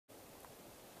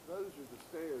the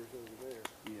stairs over there.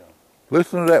 Yeah.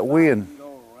 Listen to that wind.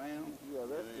 Go around. Yeah,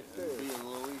 that's the stairs. Be a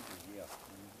little easier. Yeah.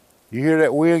 You hear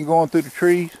that wind going through the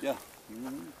trees? Yeah.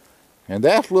 Mm-hmm. And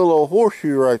that's a little old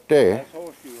horseshoe right there. That's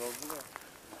horseshoe over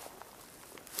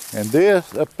there. And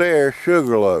this up there is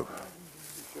SugarLoaf.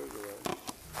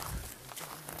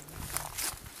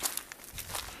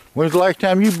 When's the last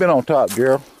time you've been on top,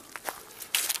 Gerald?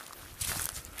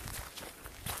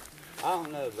 I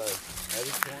don't know though. Maybe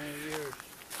 20 years.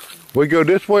 We go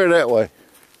this way or that way?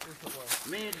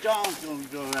 Me and John's gonna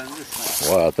go around this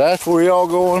way. Well, if that's where y'all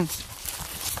going,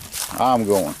 I'm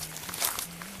going.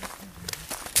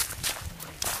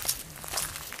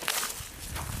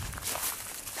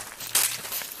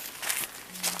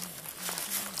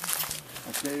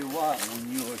 I tell you what,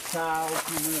 when you were a child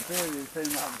coming up there, it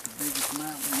seemed like the biggest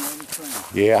mountain you ever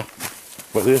seen. Yeah,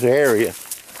 but this area.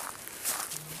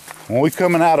 When we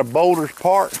coming out of Boulders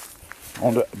Park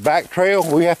on the back trail,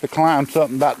 we have to climb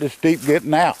something about this steep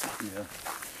getting out. Yeah.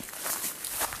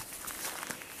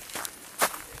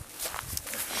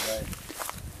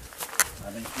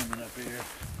 I've been coming up here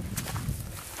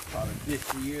probably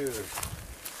 50 years.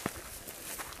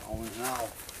 On and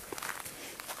off.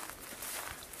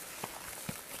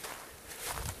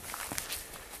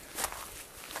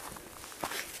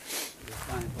 Just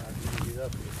find if I can get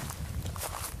up here.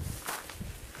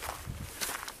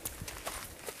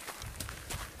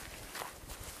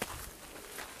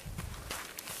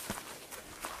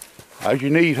 How's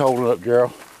your knees holding up,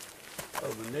 Gerald?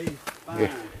 Oh, my knees fine.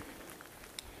 Yeah.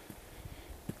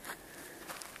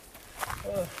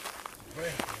 Breath a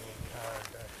little tired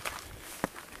there.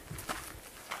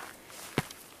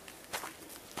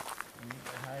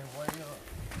 Hang way up.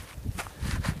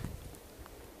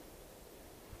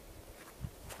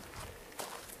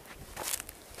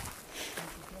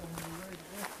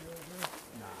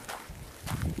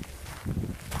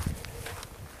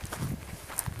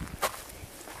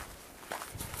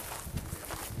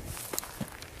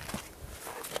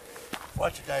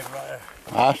 Watch it, Dave, right there.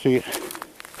 I see it.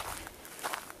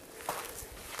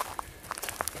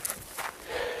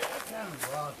 What kind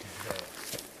of rock is that?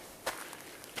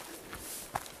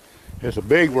 It's a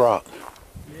big rock.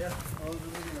 Yeah, I was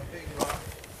looking at a big rock.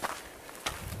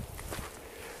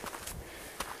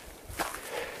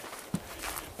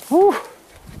 Whew.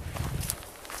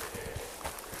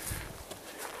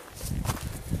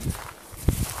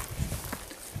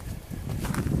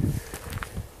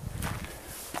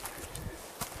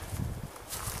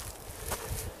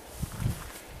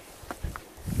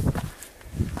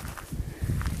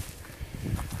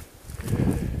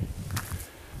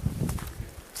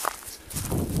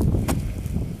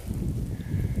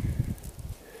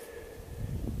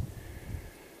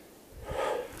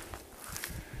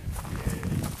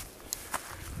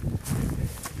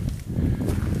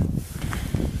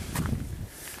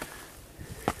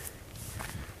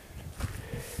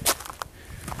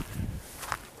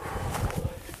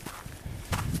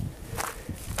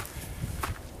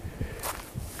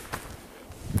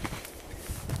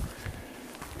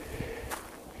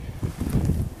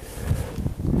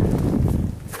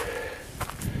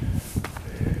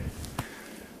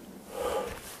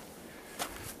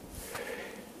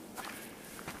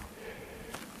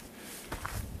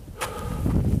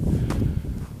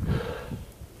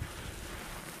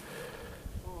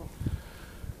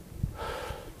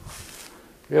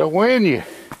 It'll win you.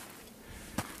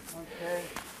 Okay.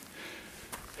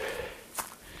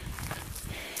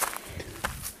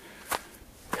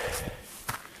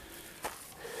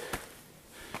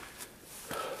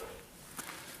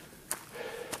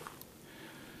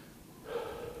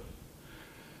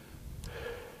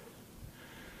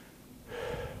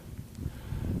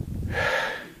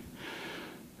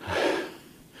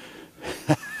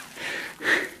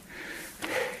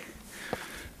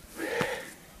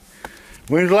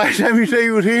 When's the last time you said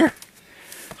you was here?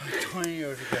 20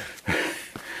 years ago.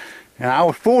 And I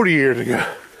was 40 years ago.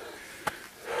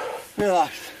 Yeah.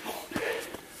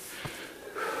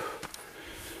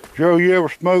 Joe, you ever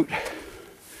smoked?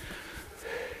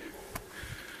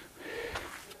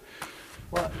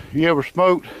 What? You ever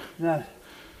smoked? No.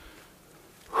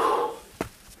 I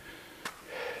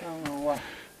don't know why.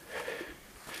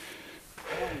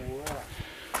 I don't know why.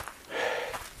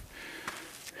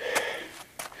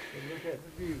 But look at the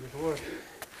view, it's worth it.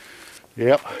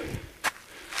 Yep.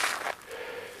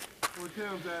 What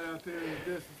town's that out there in the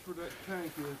distance where that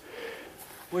tank is?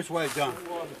 Which way, John?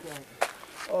 That water tank.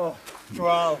 Oh,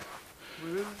 trial.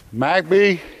 What is it?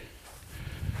 MacB?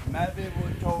 Might be able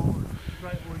to told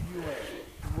right where you at.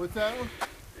 What's that one?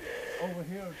 Over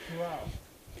here, trial.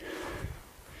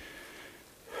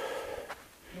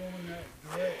 Going that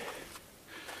direct.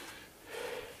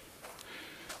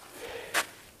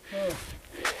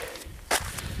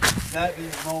 That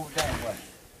is more that way.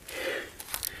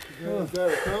 Is that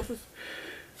a compass?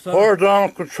 So,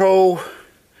 Horizontal control,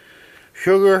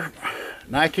 Sugar,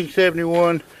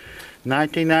 1971,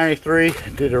 1993,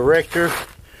 the director.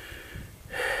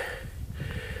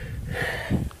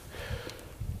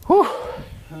 Whew.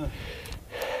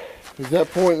 Is that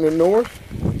pointing to north?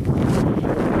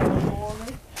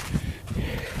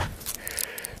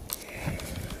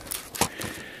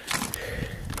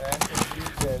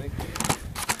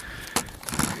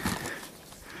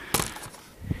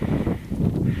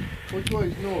 Which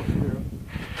way's north,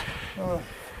 Carol?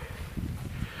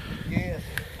 yes.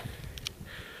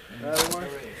 That way?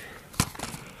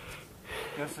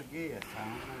 Just a guess. I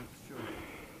don't know for sure.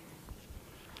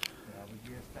 Yeah, I would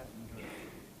guess that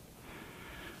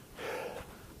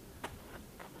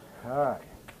one. All right.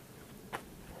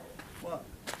 What?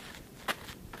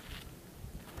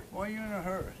 Why are you in a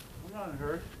hurry? I'm not in a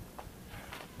hurry.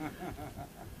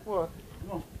 What?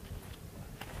 No.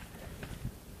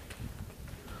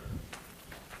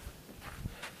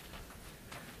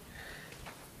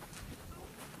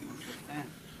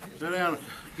 Sit down.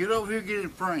 Get over here, get in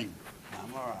frame.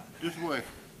 I'm all right. This way.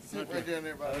 Sit right down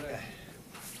there by there.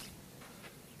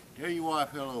 Tell your wife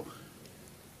hello.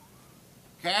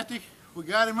 Kathy, we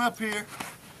got him up here.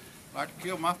 Like to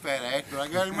kill my fat ass, but I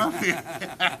got him up here.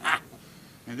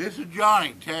 And this is Johnny,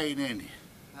 Italian Indian.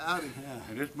 Howdy. Yeah.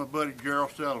 And this is my buddy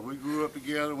Gerald Sellers. We grew up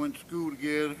together, went to school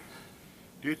together,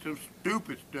 did some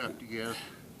stupid stuff together.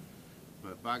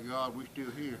 But by God, we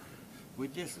still here. We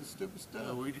did some stupid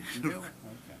stuff. We did some, Really?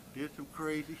 did some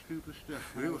crazy, stupid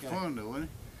stuff. But it was Okay. fun though, wasn't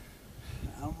it?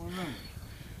 I don't remember.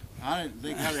 I didn't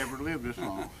think I'd ever live this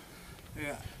long.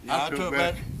 Yeah. I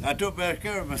took better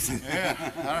care of myself. Yeah,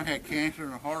 I done had cancer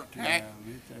and a heart attack,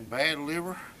 me too. bad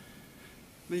liver.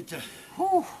 Me too.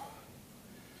 Whew.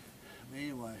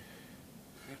 Anyway,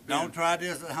 It's been- don't try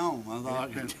this at home. I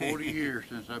thought It's been 40 years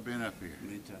since I've been up here.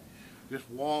 Me too. This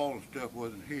wall and stuff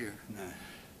wasn't here. No.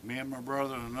 Me and my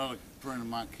brother and another friend of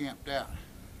mine camped out.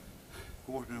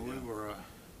 Fortunately, we were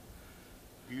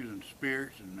using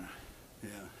spirits and Yeah.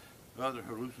 other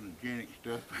hallucinogenic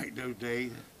stuff back those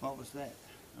days. What was that?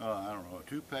 I don't know,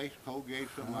 toothpaste, Colgate,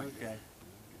 something like that. Okay.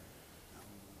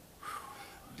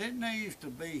 Didn't there used to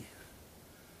be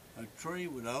a tree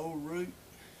with an old root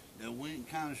that went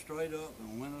kind of straight up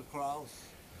and went across,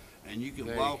 and you could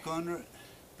They- walk under it?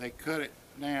 They cut it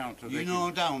down so You they know what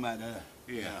I'm talking about,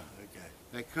 Yeah. Okay.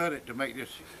 They cut it to make this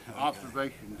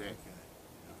observation deck. Okay.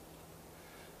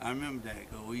 I remember that,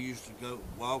 because we used to go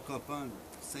walk up under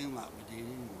it. Seemed like we did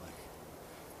anyway.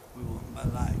 We were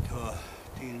about like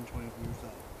 10, 12 years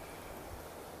old.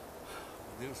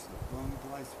 But this was a fun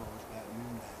place for us back in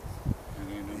them days. And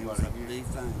then It was a nobody here. big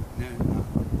thing. No, no.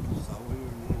 It's all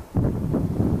here now.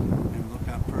 And look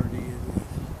how pretty it is.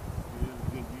 It is a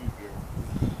good view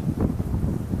here.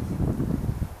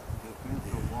 It's been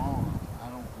so long, I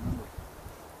don't remember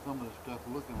some of the stuff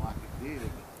looking like it did,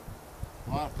 but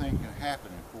a lot of things can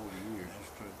happen in 40 years.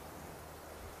 That's true.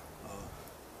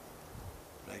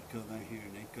 They come in here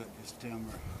and they cut this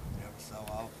timber ever so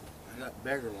awful. I got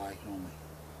beggar lights on me.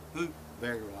 Who?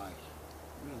 Beggar lights.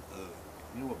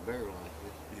 You know what beggar lights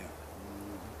is? Yeah.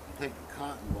 You take a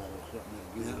cotton ball or something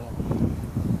and get it Yeah. off.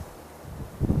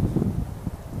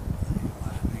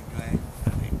 I'd be glad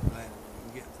we can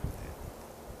get through that.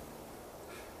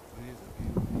 But it's a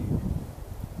beautiful view.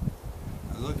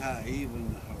 Now look how even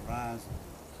the horizon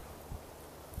is.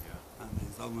 Yeah. I mean,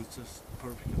 it's almost just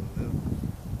perfect level.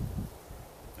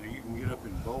 Now you can get up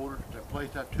in Boulder, that place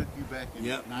I took you back in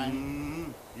Yep. 90.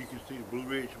 Mm-hmm. You can see the Blue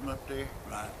Ridge from up there.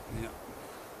 Right. Yep.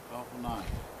 It's awful nice.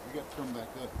 You got to come back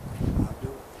up. I'll do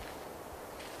it.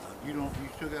 You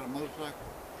still got a motorcycle?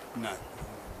 No.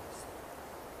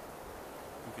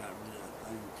 We got rid of that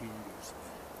thing 10 years ago.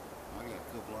 I got a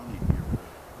couple on here.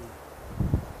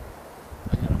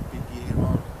 I got a 58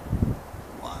 Harley.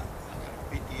 Why? I got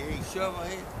a 58. Shovel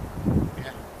head?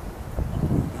 Yeah.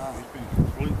 No. It's been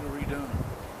completely redone.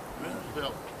 Really?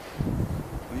 Myself.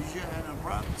 Well, you should have no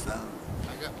problem selling it.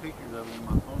 I got pictures of it in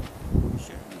my phone. You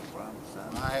should have no problem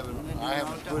selling it. I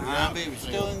haven't put it I out mean, for it's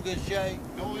sale. still in good shape.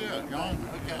 Oh yeah, John.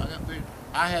 Okay. I got pictures.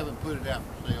 I haven't put it out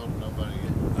for sale to nobody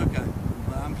yet. Okay.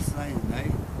 But I'm saying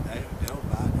they'll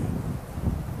buy that.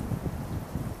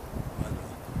 But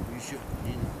you shouldn't,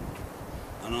 you know.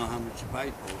 I don't know how much you pay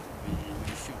for it, but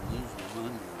you shouldn't lose the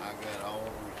money. I got all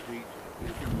the receipts.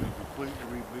 It's been completely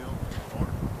rebuilt,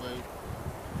 article plate,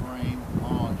 frame,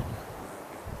 all that stuff.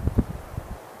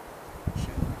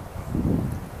 Shouldn't.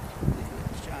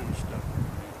 It's shiny stuff.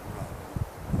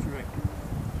 What you reckon?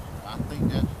 I think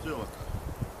that's silica.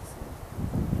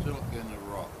 Silica in the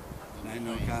rock. Ain't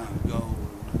no kind of gold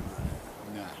or nothing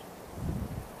like that. Nah.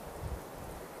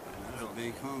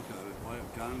 big hunk of it. Well,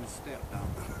 John stepped on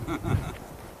it.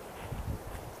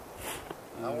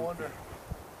 I wonder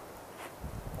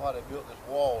why they built this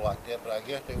wall like that, but I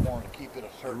guess they wanted to keep it a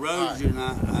certain Erosion,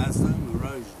 I assume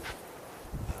erosion.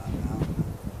 I don't know.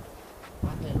 I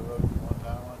had erosion one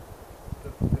time. I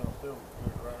took the film silver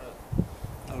right up.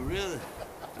 Oh, really?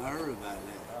 I heard about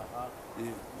that. Uh-huh.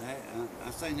 Yeah,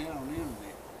 I seen that on the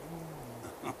internet.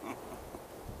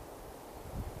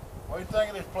 What do you think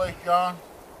of this place, John?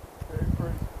 Very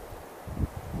pretty.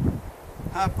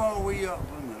 How far are we up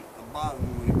from the bottom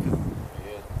when we come?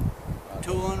 Yeah.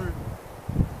 200?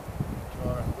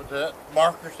 What's that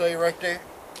marker say right there?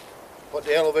 What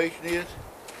the elevation is?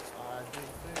 I didn't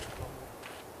think so.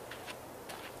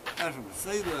 That's from the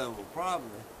sea level, probably.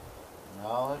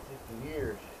 No, that's just the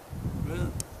years.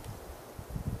 Really?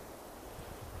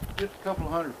 Just a couple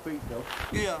of 100 feet though.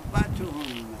 Yeah, about 200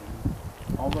 maybe.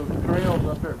 On those trails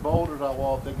up there at Boulders I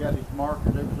walked, they got these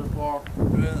markers every so far.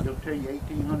 Really? They'll tell you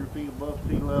 1,800 feet above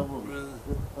sea level and Really?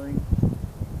 different things.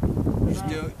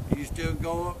 You still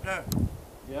go up there?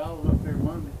 Yeah, I was up there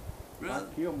Monday. Really? I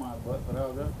killed my butt, but I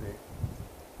was up there.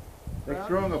 They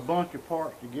strung a bunch of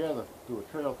parts together through a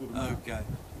trail through the mountain. Okay.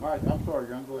 All right, I'm sorry,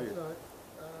 John, go ahead. That's all right.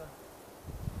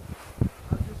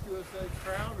 I was just going to say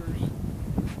Crowder's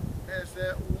has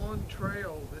that one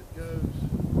trail that goes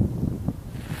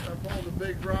up on the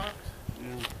big rocks.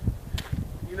 Yeah.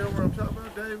 You know where I'm talking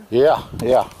about, David? Yeah,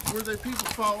 yeah. Where the people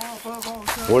fall off of all the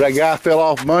time. Well, that guy fell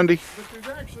off Monday. But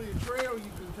there's actually a trail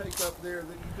you can take up there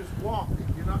that you just walk it.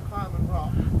 You're not climbing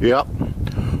rocks. Yep.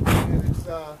 And it's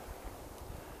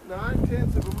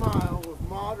 9/10 of a mile of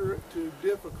moderate to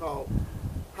difficult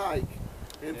hike.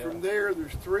 And Yeah. from there,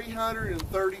 there's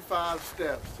 335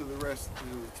 steps to the rest to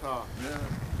the top. Yeah.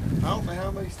 I don't know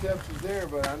how many steps is there,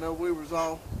 but I know we was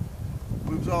all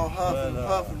huffing and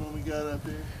puffing when we got up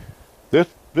there.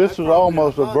 This is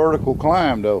almost a vertical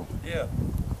climb though. Yeah.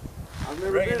 I've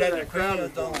never Bring been it to at that the Crowder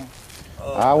crowd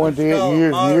before. I went to it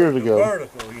years and years ago.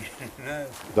 Vertical, you know.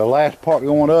 The last part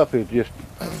going up is just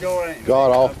Sure ain't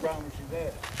God I awful. promise you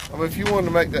that. I mean, if you wanted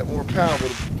to make that more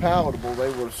palatable, they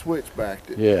would have switchbacked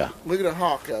it. Yeah. Look at a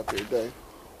hawk out there, Dave.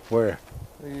 Where?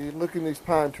 You look in these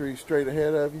pine trees straight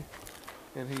ahead of you,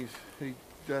 and he's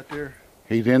out there.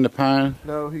 He's in the pine.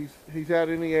 No, he's out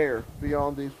in the air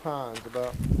beyond these pines,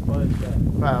 about What is that?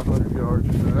 500 yards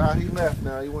or so. He left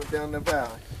now. He went down the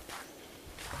valley.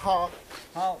 Hawk.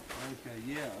 Oh, okay,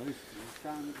 yeah. It's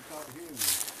time to start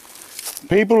here.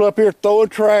 People up here throwing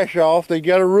trash off. They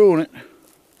gotta ruin it.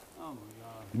 Oh my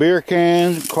God. Beer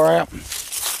cans, crap.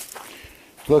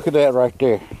 Look at that right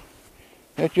there.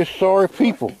 That's just sorry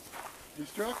people.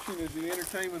 Destruction is the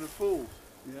entertainment of fools.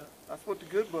 Yeah. That's what the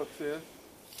good book says.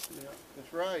 Yeah.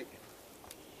 That's right.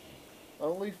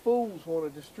 Only fools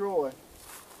want to destroy.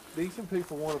 Decent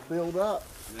people want to build up.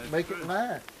 That's Make true. it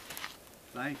last.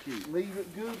 Thank you. Leave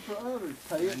it good for others.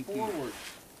 Pay Thank it you. forward.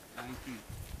 Thank you.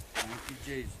 Thank you,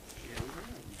 Jesus. Yeah,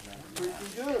 that's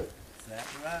Pretty good.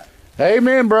 right.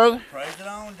 Amen, brother. Praise it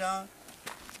on, John.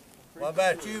 What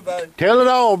about you, buddy? Tell it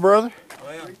all, brother.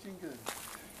 Well, Preaching good.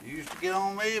 you used to get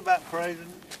on me about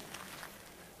praising.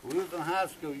 We was in high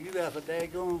school. You left a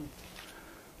daggone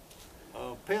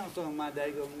pencil on my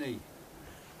daggone knee.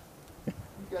 You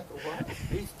got the what?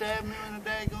 He stabbed me in the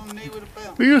daggone knee with a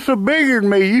pencil. You used to bigger than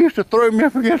me. You used to throw me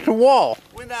up against the wall.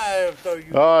 When did I ever throw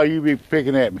you? Oh, you be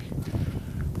picking at me.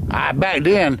 Back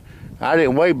then, I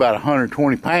didn't weigh about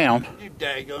 120 pounds. You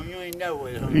daggone, you ain't no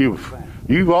way.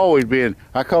 You've always been,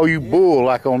 I call you bull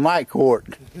like on night court.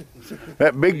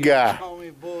 That big guy.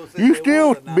 You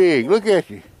still big. Look at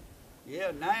you.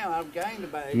 Yeah, now I've gained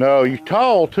about 8 No, you're pounds.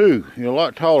 tall too. You're a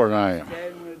lot taller than I am.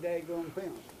 Stabbed me with a daggone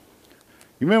pencil.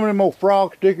 You remember them old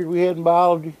frog stickers we had in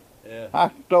biology? Yeah.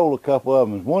 I stole a couple of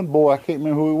them. One boy, I can't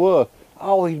remember who he was,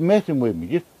 always messing with me.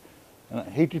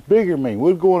 He's just bigger than me.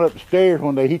 We were going up the stairs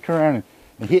one day. He turned around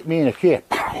and hit me in the chest.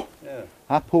 Pow! Yeah.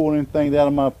 I pulled them things out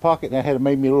of my pocket and I had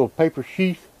made me a little paper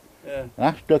sheath. Yeah. And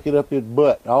I stuck it up his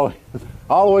butt all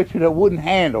the way to the wooden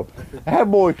handle. That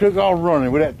boy took off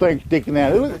running with that thing sticking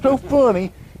out. It looked so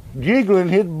funny, jiggling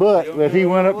his butt as he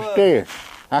went up the stairs.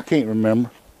 I can't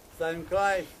remember. Same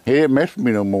class. He didn't mess with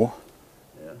me no more.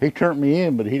 Yeah. He turned me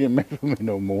in, but he didn't mess with me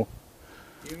no more.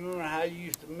 You remember how you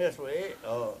used to mess with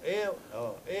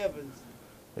Evans?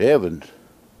 Evans.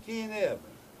 Ken Evans.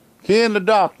 Ken the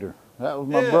doctor. That was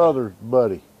my Yeah. brother's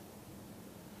buddy.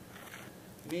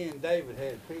 Me and David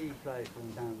had a pea place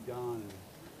one time, John, and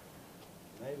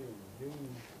maybe in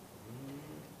June.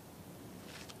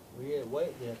 We had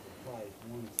weightlifting place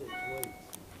 1 to 6 weeks.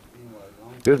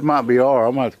 Anyway, This might be ours.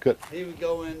 I might have to cut. he would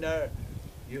go in there.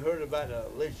 You heard about the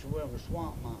Alicia Wilmer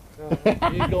swamp monster.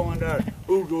 He'd go in there.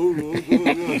 Ooga, ooga,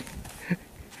 ooga, ooga.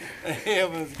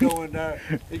 Evans going there.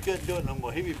 He couldn't do it no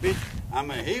more. He be benching. I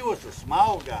mean, he was a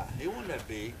small guy. He wasn't that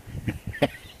big.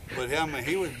 But I mean,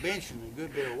 he was benching a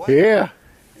good bit of weight. Yeah.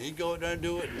 He'd go in there and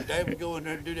do it, and Dave would go in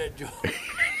there and do that job.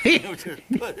 He would just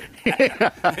put it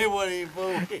down. He wasn't even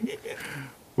fooling.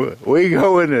 We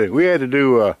go in there. We had to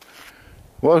do,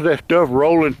 what was that stuff,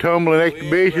 rolling, tumbling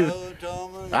exhibition? Rolling,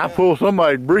 tumbling, I pulled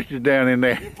somebody's britches down in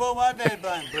there. You pulled my dad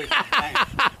blind britches down.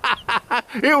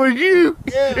 It was you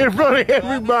Yeah, in front of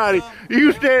everybody.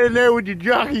 You standing there with your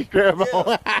jockey strap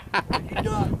on. You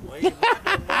done? Well, you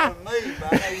done more than me,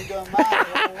 but I know you done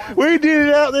mine. We did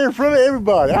it out there in front of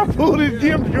everybody. I pulled his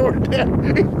gym shorts down.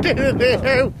 He's standing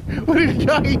there with his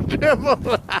jockey strap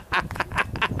on.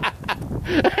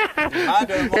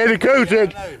 And the coach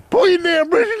said, pull your damn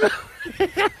britches up. I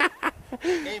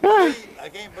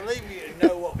can't believe you didn't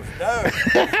know what was there.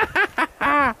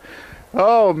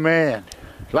 Oh, man.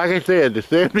 Like I said, the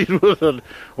 70s was a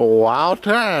wild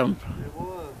time. It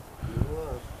was. It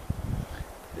was.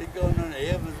 He'd go in there and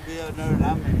Evans be out there, and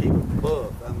I mean, he was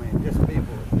buff. I mean, just people,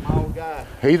 a small guy.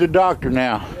 He's a doctor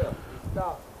now. Yeah, he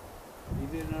stopped.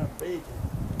 He's in there beaching.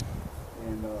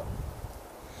 And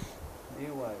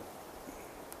anyway,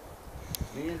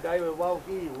 me and David walk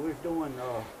in, we was doing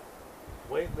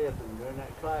weightlifting during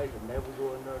that class, and they would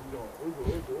go in there and going,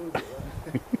 ooga, ooga, ooga.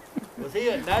 Was he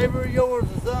a neighbor of yours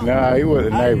or something? No, he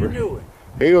wasn't a neighbor. How you knew him?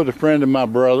 He was a friend of my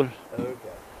brother's. Okay.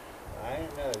 I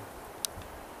didn't know. I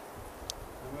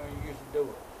remember you used to do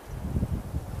it.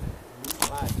 You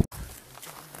liked it.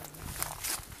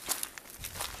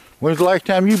 When's the last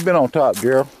time you've been on top,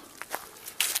 Gerald?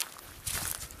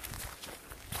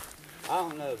 I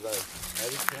don't know, though.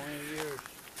 Maybe 20 years.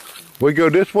 We go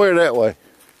this way or that way?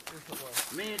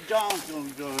 Me and John's going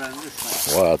to go around this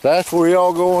way. Well, if that's where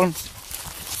y'all going,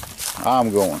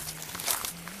 I'm going.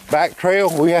 Back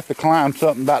trail, we have to climb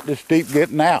something about this steep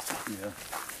getting out. Yeah.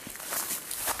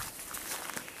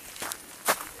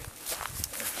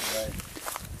 That's right.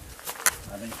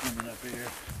 I've been coming up here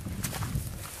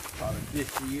probably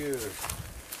 50 years.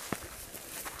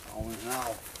 On and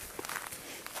off.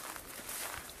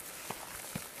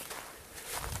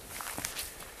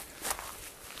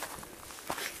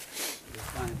 Just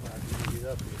find if I can get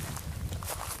up here.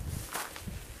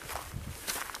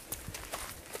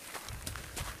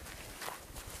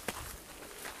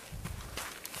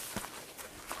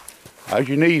 How's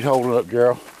your knees holding up,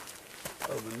 Gerald?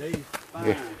 Oh, my knees, fine.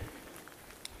 Yeah.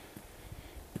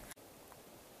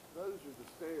 Those are the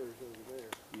stairs over there.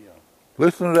 Yeah.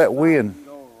 Listen to that wind. You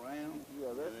go around. Yeah,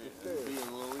 that's the It'll stairs. be a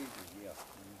little easier, yeah.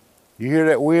 You hear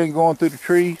that wind going through the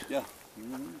trees? Yeah.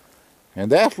 Mm-hmm.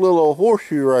 And that's a little old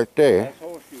horseshoe right there. That's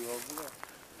horseshoe over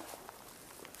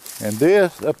there. And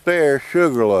this up there is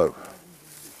SugarLoaf.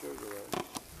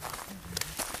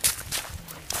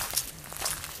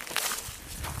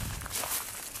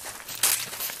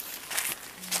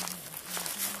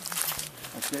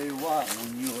 I tell you what,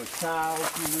 when you were a child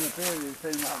coming up there, it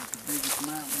seemed like it was the biggest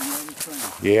mountain you ever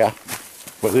seen. Yeah,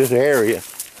 but this area.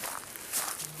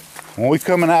 When we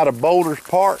coming out of Boulders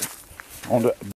Park, on the